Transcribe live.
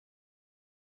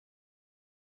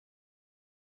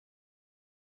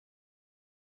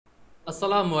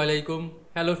Assalamu Walaikum.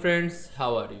 Hello friends,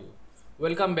 how are you?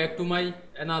 Welcome back to my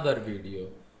another video.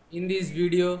 In this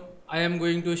video, I am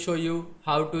going to show you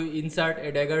how to insert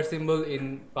a dagger symbol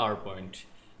in PowerPoint.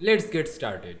 Let's get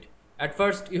started. At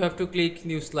first, you have to click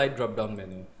New Slide drop down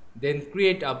menu. Then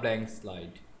create a blank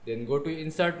slide. Then go to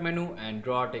Insert menu and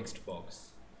draw a text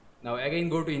box. Now again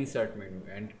go to Insert menu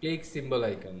and click symbol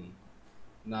icon.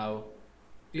 Now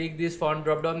click this font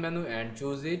drop down menu and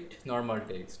choose it normal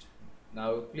text.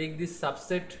 Now click this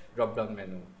subset drop down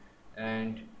menu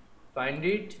and find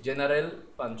it general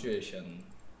punctuation.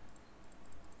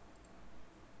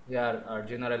 Here are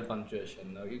general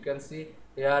punctuation. Now you can see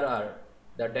here are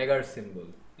the dagger symbol.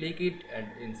 Click it and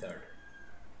insert.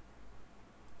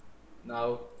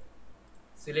 Now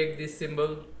select this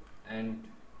symbol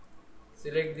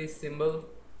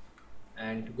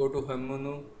and go to home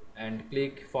menu and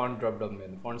click font drop down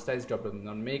menu, font size drop down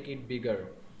menu, and make it bigger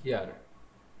here.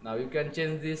 Now you can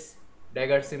change this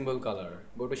dagger symbol color.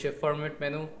 Go to shape format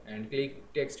menu and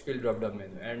click text field drop down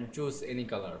menu and choose any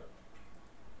color.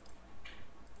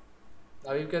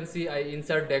 Now you can see I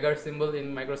insert dagger symbol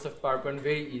in Microsoft PowerPoint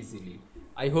very easily.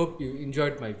 I hope you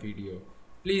enjoyed my video.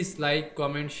 Please like,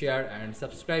 comment, share and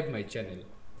subscribe my channel.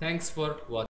 Thanks for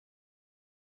watching.